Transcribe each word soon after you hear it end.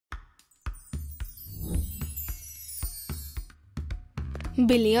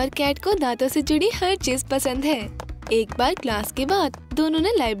बिल्ली और कैट को दांतों से जुड़ी हर चीज पसंद है। एक बार क्लास के बाद दोनों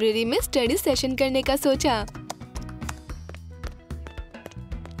ने लाइब्रेरी में स्टडी सेशन करने का सोचा।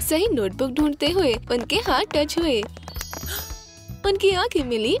 सही नोटबुक ढूंढते हुए उनके हाथ टच हुए, उनकी आंखें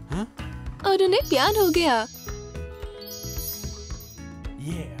मिली और उन्हें प्यार हो गया।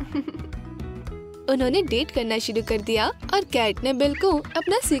 उन्होंने डेट करना शुरू कर दिया और कैट ने बिल को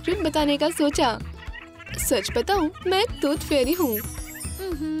अपना सीक्रेट बताने का सोचा। सच बताऊं, मैं एक टूथ फेरी हूँ।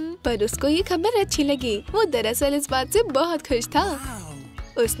 पर उसको ये खबर अच्छी लगी। वो दरअसल इस बात से बहुत खुश था।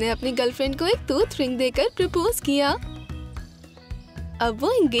 उसने अपनी गर्लफ्रेंड को एक टूथ रिंग देकर प्रपोज किया। अब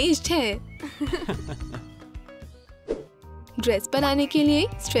वो एंगेज्ड है। ड्रेस बनाने के लिए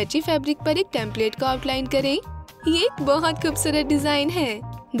स्ट्रेची फैब्रिक पर एक टेम्पलेट को आउटलाइन करें। ये एक बहुत खूबसूरत डिजाइन है।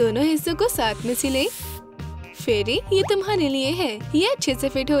 दोनों हिस्सों को साथ में सिले। फेरी, ये तुम्हारे लिए है। ये अच्छे से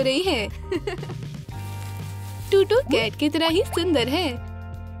फिट हो रही है। टूटू कैट की तरह ही सुंदर है।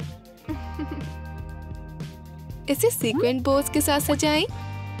 इसे सीक्वेंट बोस के साथ सजाएं।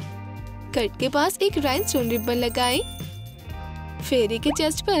 कट के पास एक राइनस्टोन रिबन लगाएं। फेरी के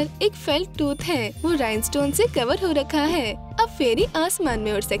चेस्ट पर एक फेल्ट टूथ है। वो राइनस्टोन से कवर हो रखा है। अब फेरी आसमान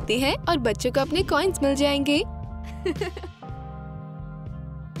में उड़ सकती है और बच्चों को अपने कॉइन्स मिल जाएंगे।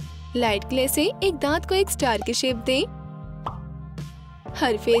 लाइट क्ले से एक दांत को एक स्टार की शेप दें।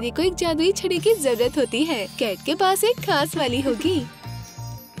 हर फेरी को एक जादुई छड़ी की जरूरत होती है। कैट के पास एक खास वाली होगी।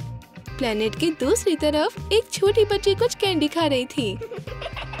 प्लेनेट की दूसरी तरफ एक छोटी बच्ची कुछ कैंडी खा रही थी,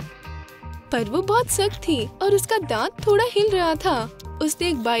 पर वो बहुत सख्त थी और उसका दांत थोड़ा हिल रहा था। उसने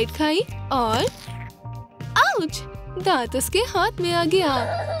एक बाइट खाई और आउच! दांत उसके हाथ में आ गया।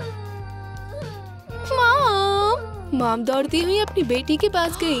 मॉम दौड़ती हुई अपनी बेटी के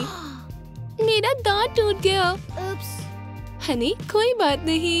पास गई। मेरा दांत टूट गया। हनी, कोई बात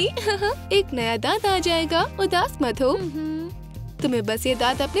नहीं। एक नया दांत आ जाएगा, उदास मत हो। तुम्हें बस ये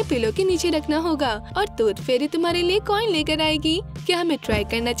दांत अपने पिलो के नीचे रखना होगा और टूथ फेरी तुम्हारे लिए कॉइन लेकर आएगी। क्या हमें ट्राई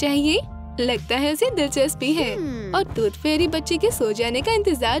करना चाहिए? लगता है उसे दिलचस्पी है। और टूथ फेरी बच्ची के सो जाने का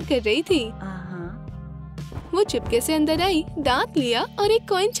इंतजार कर रही थी। वो चुपके से अंदर आई, दांत लिया और एक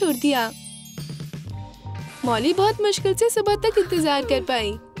कॉइन छोड़ दिया। मॉली बहुत मुश्किल से सुबह तक इंतजार कर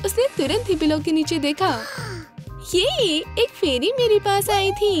पाई। उसने तुरंत ही पिलो के नीचे देखा। ये एक फेरी मेरे पास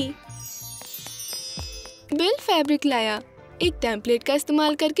आई थी। बिल फैब्रिक लाया। एक टेम्पलेट का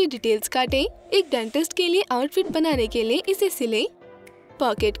इस्तेमाल करके डिटेल्स काटें। एक डेंटिस्ट के लिए आउटफिट बनाने के लिए इसे सिलें।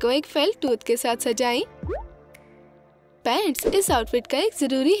 पॉकेट को एक फेल्ट टूथ के साथ सजाएं। पैंट्स इस आउटफिट का एक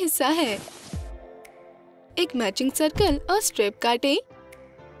जरूरी हिस्सा है। एक मैचिंग सर्कल और स्ट्रिप काटें।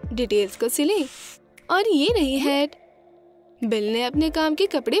 डिटेल्स को सिलें और ये रही हैट। बिल ने अपने काम के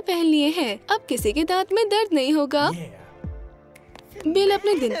कपड़े पहन लिए हैं। अब किसी के दांत में दर्द नहीं होगा। बिल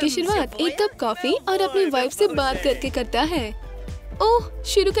अपने दिन की शुरुआत एक कप कॉफी और अपनी वाइफ से बात करके करता है। ओह,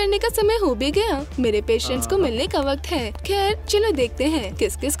 शुरू करने का समय हो भी गया। मेरे पेशेंट्स को मिलने का वक्त है। खैर, चलो देखते हैं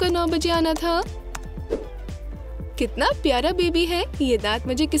किस किस को 9 बजे आना था। कितना प्यारा बेबी है। ये दांत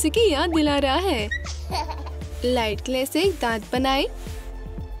मुझे किसी की याद दिला रहा है। लाइट क्ले से एक दांत बनाए।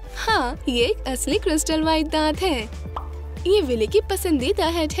 हाँ, ये एक असली क्रिस्टल व्हाइट दांत है। ये विली की पसंदीदा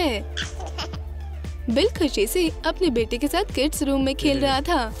हैट है। बिल खुशी से अपने बेटे के साथ किड्स रूम में खेल रहा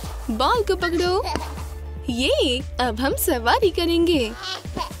था। बॉल को पकड़ो। ये, अब हम सवारी करेंगे।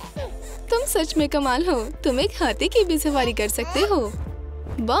 तुम सच में कमाल हो। तुम एक हाथी की भी सवारी कर सकते हो।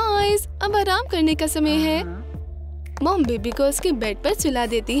 बॉयज, अब आराम करने का समय है। मॉम बेबी को उसके बेड पर सुला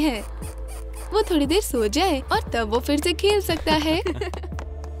देती है। वो थोड़ी देर सो जाए और तब वो फिर से खेल सकता है।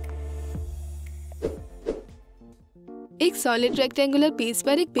 एक सॉलिड रेक्टेंगुलर पीस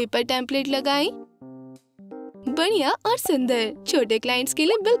पर एक पेपर टेम्पलेट लगाएं। बढ़िया और सुंदर। छोटे क्लाइंट्स के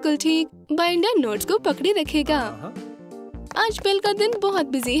लिए बिल्कुल ठीक। बाइंडर नोट्स को पकड़े रखेगा। आज बिल का दिन बहुत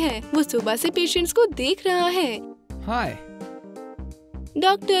बिजी है। वो सुबह से पेशेंट्स को देख रहा है। हाय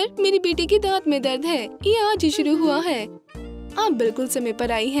डॉक्टर, मेरी बेटी की दांत में दर्द है। ये आज ही शुरू हुआ है। आप बिल्कुल समय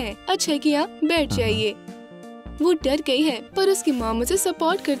पर आई हैं। अच्छा किया, बैठ जाइए। वो डर गई है, पर उसकी माँ उसे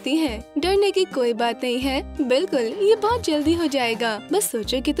सपोर्ट करती है। डरने की कोई बात नहीं है। बिल्कुल, ये बहुत जल्दी हो जाएगा। बस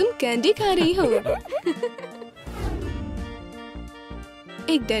सोचो कि तुम कैंडी खा रही हो।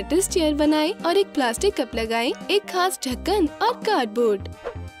 एक डेंटिस्ट चेयर बनाएं और एक प्लास्टिक कप लगाएं, एक खास ढक्कन और कार्डबोर्ड।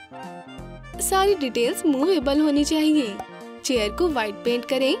 सारी डिटेल्स मूवेबल होनी चाहिए। चेयर को व्हाइट पेंट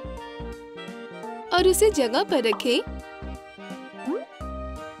करें और उसे जगह पर रखें।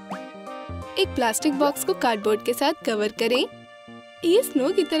 एक प्लास्टिक बॉक्स को कार्डबोर्ड के साथ कवर करें। ये स्नो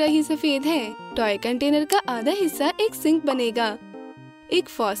की तरह ही सफेद है। टॉय कंटेनर का आधा हिस्सा एक सिंक बनेगा। एक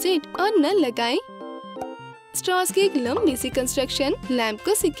फॉसेट और नल लगाएं। स्ट्रॉस की एक लंबी सी कंस्ट्रक्शन लैंप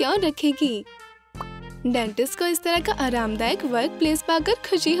को सिक्योर रखेगी। डेंटिस्ट को इस तरह का आरामदायक वर्क प्लेस पाकर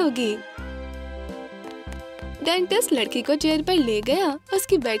खुशी होगी। डेंटिस्ट लड़की को चेयर पर ले गया,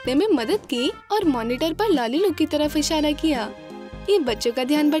 उसकी बैठने में मदद की और मॉनिटर पर लालिलू की तरफ इशारा किया। ये बच्चों का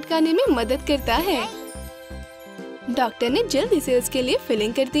ध्यान भटकाने में मदद करता है। डॉक्टर ने जल्दी से उसके लिए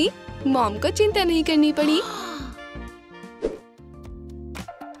फिलिंग कर दी। मॉम को चिंता नहीं करनी पड़ी।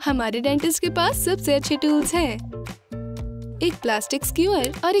 हमारे डेंटिस्ट के पास सबसे अच्छे टूल्स हैं। एक प्लास्टिक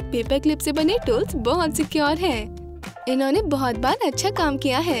स्क्यूअर और एक पेपर क्लिप से बने टूल्स बहुत सिक्योर हैं। इन्होंने बहुत बार अच्छा काम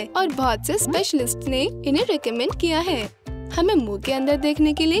किया है और बहुत से स्पेशलिस्ट ने इन्हें रिकमेंड किया है। हमें मुंह के अंदर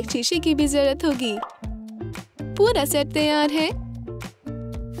देखने के लिए एक शीशे की भी जरूरत होगी। पूरा सेट तैयार है।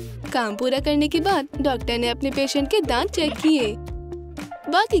 काम पूरा करने के बाद डॉक्टर ने अपने पेशेंट के दांत चेक किए।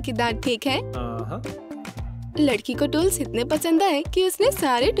 बाकी के दांत ठीक है। लड़की को टूल्स इतने पसंद आए कि उसने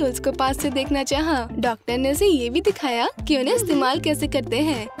सारे टूल्स को पास से देखना चाहा। डॉक्टर ने उसे ये भी दिखाया कि उन्हें इस्तेमाल कैसे करते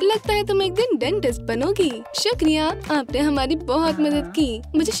हैं। लगता है तुम एक दिन डेंटिस्ट बनोगी। शुक्रिया, आपने हमारी बहुत मदद की।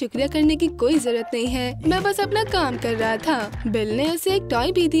 मुझे शुक्रिया करने की कोई जरूरत नहीं है, मैं बस अपना काम कर रहा था। बिल ने उसे एक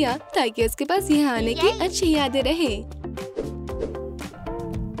टॉय भी दिया ताकि उसके पास यहाँ आने की अच्छी यादें रहे।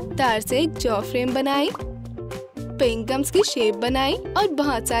 तार से एक जॉ फ्रेम बनाई, पिंक गम्स की शेप बनाई और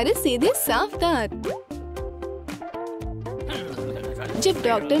बहुत सारे सीधे साफ दांत। जब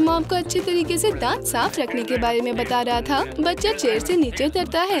डॉक्टर मॉम को अच्छे तरीके से दांत साफ रखने के बारे में बता रहा था, बच्चा चेयर से नीचे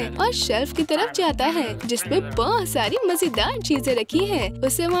उतरता है और शेल्फ की तरफ जाता है जिसमें बहुत सारी मजेदार चीजें रखी हैं।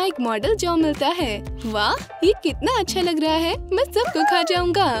 उसे वहाँ एक मॉडल जॉ मिलता है। वाह, ये कितना अच्छा लग रहा है, मैं सबको खा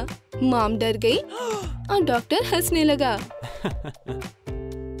जाऊंगा। मॉम डर गई और डॉक्टर हंसने लगा।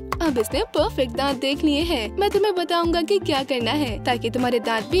 अब इसने परफेक्ट दांत देख लिए हैं। मैं तुम्हें बताऊंगा कि क्या करना है ताकि तुम्हारे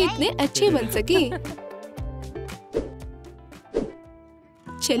दांत भी इतने अच्छे बन सके।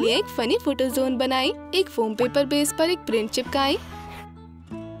 चलिए एक फनी फोटो जोन बनाएं। एक फोम पेपर बेस पर एक प्रिंट चिपकाएं।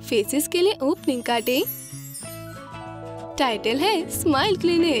 फेसेस के लिए ओपनिंग काटें। टाइटल है स्माइल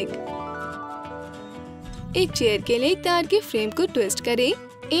क्लिनिक। एक चेयर के लिए एक तार के फ्रेम को ट्विस्ट करें।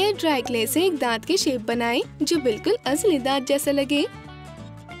 एयर ड्राई क्ले से एक दांत की शेप बनाएं जो बिल्कुल असली दांत जैसा लगे।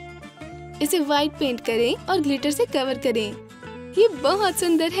 इसे व्हाइट पेंट करें और ग्लिटर से कवर करें। ये बहुत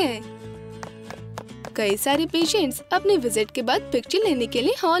सुंदर है। कई सारे पेशेंट्स अपने विजिट के बाद पिक्चर लेने के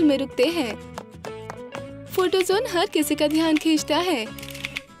लिए हॉल में रुकते हैं। फोटो जोन हर किसी का ध्यान खींचता है।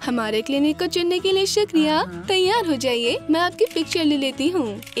 हमारे क्लिनिक को चुनने के लिए शुक्रिया। तैयार हो जाइए, मैं आपकी पिक्चर ले लेती हूँ।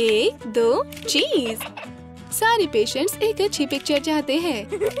 1, 2, चीज। सारे पेशेंट्स एक अच्छी पिक्चर चाहते हैं।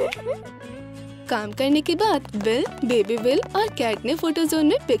 काम करने के बाद बिल, बेबी बिल और कैट ने फोटो जोन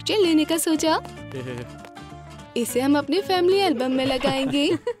में पिक्चर लेने का सोचा। इसे हम अपने फैमिली एल्बम में लगाएंगे।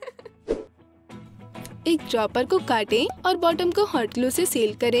 एक ड्रॉपर को काटें और बॉटम को हॉट ग्लू से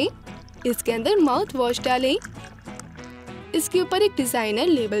सील करें। इसके अंदर माउथ वॉश डालें। इसके ऊपर एक डिजाइनर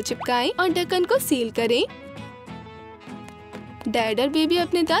लेबल चिपकाएं और ढक्कन को सील करें। डैड और बेबी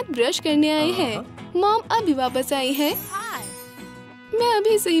अपने दांत ब्रश करने आए हैं। मॉम अभी वापस आई है। मैं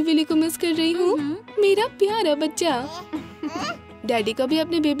अभी से ही विली को मिस कर रही हूँ, मेरा प्यारा बच्चा। डैडी को भी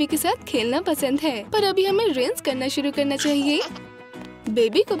अपने बेबी के साथ खेलना पसंद है, पर अभी हमें रिंस करना शुरू करना चाहिए।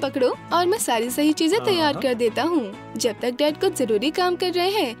 बेबी को पकड़ो और मैं सारी सही चीजें तैयार कर देता हूँ। जब तक डैड कुछ जरूरी काम कर रहे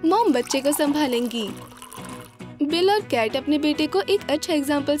हैं, मॉम बच्चे को संभालेंगी। बिल और कैट अपने बेटे को एक अच्छा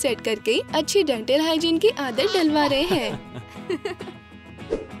एग्जाम्पल सेट करके अच्छी डेंटल हाइजीन की आदत डलवा रहे हैं।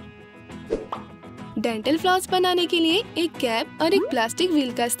 डेंटल फ्लॉस बनाने के लिए एक कैप और एक प्लास्टिक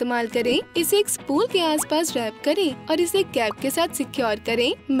व्हील का इस्तेमाल करें। इसे एक स्पूल के आसपास रैप करें और इसे कैप के साथ सिक्योर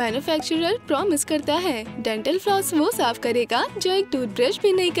करें। मैन्युफैक्चरर प्रॉमिस करता है डेंटल फ्लॉस वो साफ करेगा जो एक टूथब्रश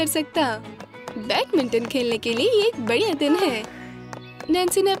भी नहीं कर सकता। बैडमिंटन खेलने के लिए ये एक बढ़िया दिन है।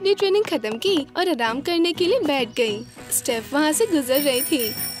 नैन्सी ने अपनी ट्रेनिंग खत्म की और आराम करने के लिए बैठ गई। स्टेफ वहाँ से गुजर रही थी।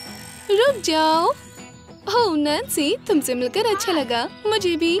 रुक जाओ। ओह नैन्सी, तुमसे मिलकर अच्छा लगा।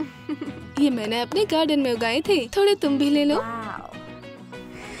 मुझे भी। ये मैंने अपने गार्डन में उगाए थे, थोड़े तुम भी ले लो।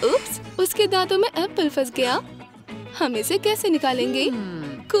 उप्स, उसके दांतों में एप्पल फंस गया। हम इसे कैसे निकालेंगे?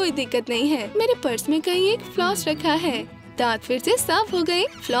 कोई दिक्कत नहीं है, मेरे पर्स में कहीं एक फ्लॉस रखा है। दांत फिर से साफ हो गए।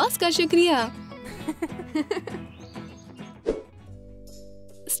 फ्लॉस का शुक्रिया।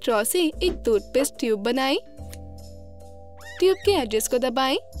 स्ट्रॉ से एक टूथपेस्ट ट्यूब बनाएं। ट्यूब के एजेस को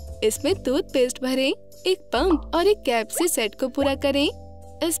दबाएं। इसमें टूथपेस्ट भरें। एक पंप और एक कैप से सेट को पूरा करें।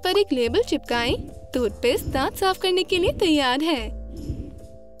 इस पर एक लेबल चिपकाएं। टूथपेस्ट दांत साफ करने के लिए तैयार है।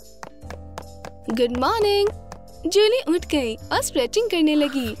 Good morning. जूली उठ गई और स्ट्रेचिंग करने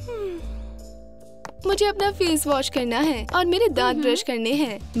लगी। मुझे अपना फेस वॉश करना है और मेरे दांत ब्रश करने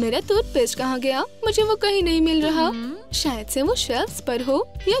हैं। मेरा टूथपेस्ट कहाँ गया? मुझे वो कहीं नहीं मिल रहा। शायद से वो शेल्फ्स पर हो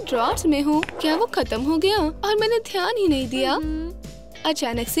या ड्रॉर्स में हो। क्या वो खत्म हो गया और मैंने ध्यान ही नहीं दिया?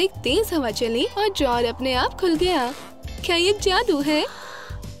 अचानक से एक तेज हवा चली और ड्रॉअर अपने आप खुल गया। क्या ये जादू है?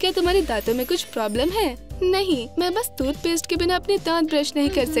 क्या तुम्हारे दांतों में कुछ प्रॉब्लम है? नहीं, मैं बस टूथपेस्ट के बिना अपने दांत ब्रश नहीं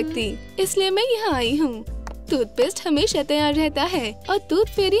कर सकती, इसलिए मैं यहाँ आई हूँ। टूथपेस्ट हमेशा तैयार रहता है और टूथ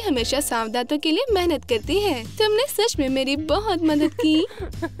फेरी हमेशा साफ दांतों के लिए मेहनत करती है। तुमने सच में मेरी बहुत मदद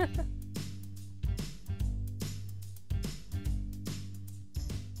की।